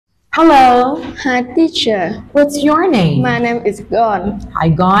Hello, Hi, teacher. what's your name? My name is Gon. Hi,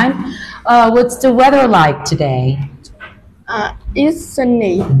 Gon. What's the weather like today? It's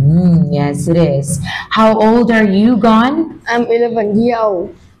sunny. Yes, it is. How old are you, Gon? I'm 11 years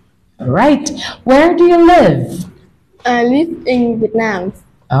old. All right. Where do you live? I live in Vietnam.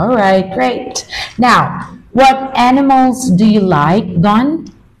 All right, great. Now, what animals do you like, Gon?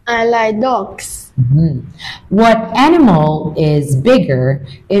 I like dogs. What animal is bigger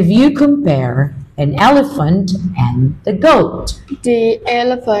if you compare an elephant and the goat? The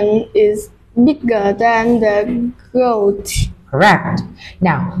elephant is bigger than the goat. Correct.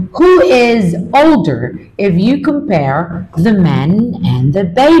 Now, who is older if you compare the man and the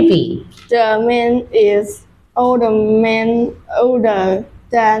baby? The man is older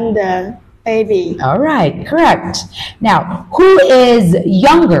than the baby. All right, correct. Now, who is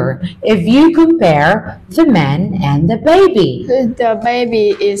younger if you compare the man and the baby? The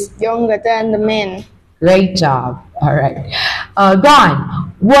baby is younger than the man. Great job. All right.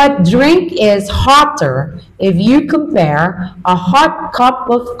 Don, what drink is hotter if you compare a hot cup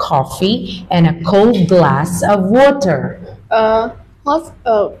of coffee and a cold glass of water?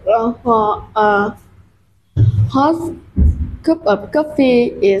 Hot cup of coffee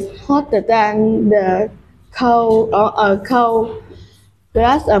is hotter than the cold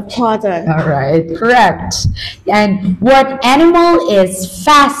glass of water. All right, correct. And what animal is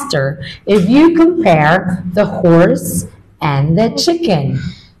faster if you compare the horse and the chicken?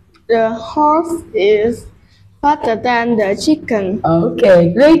 The horse is faster than the chicken.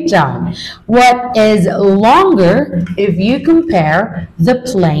 Okay, great job. What is longer if you compare the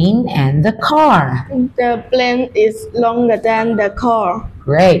plane and the car? The plane is longer than the car.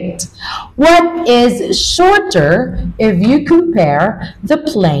 Great. What is shorter if you compare the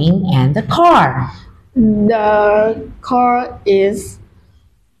plane and the car? The car is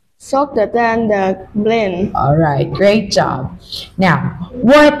shorter than the plane. All right, great job. Now,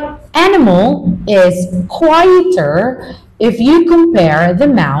 what animal is quieter if you compare the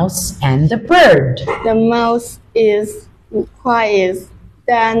mouse and the bird? The mouse is quieter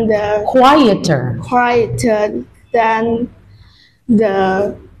than Quieter.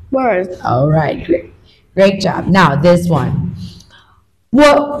 the bird. All right, great job. Now, this one.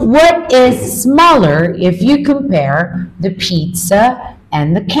 What is smaller if you compare the pizza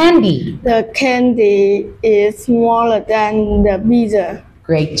and the candy? The candy is smaller than the pizza.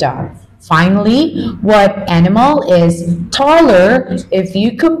 Great job. Finally, what animal is taller if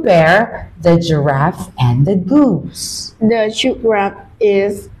you compare the giraffe and the goose? The giraffe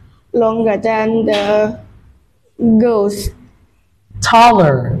is longer than the goose.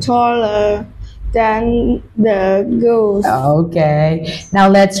 Taller. Taller than the goose. Okay. Now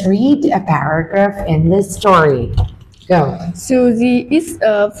let's read a paragraph in this story. Go. Susie is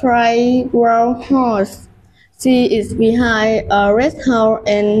a bright brown horse. She is behind a red house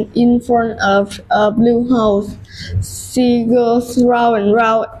and in front of a blue house. She goes round and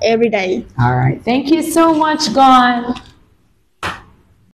round every day. All right. Thank you so much, Gon.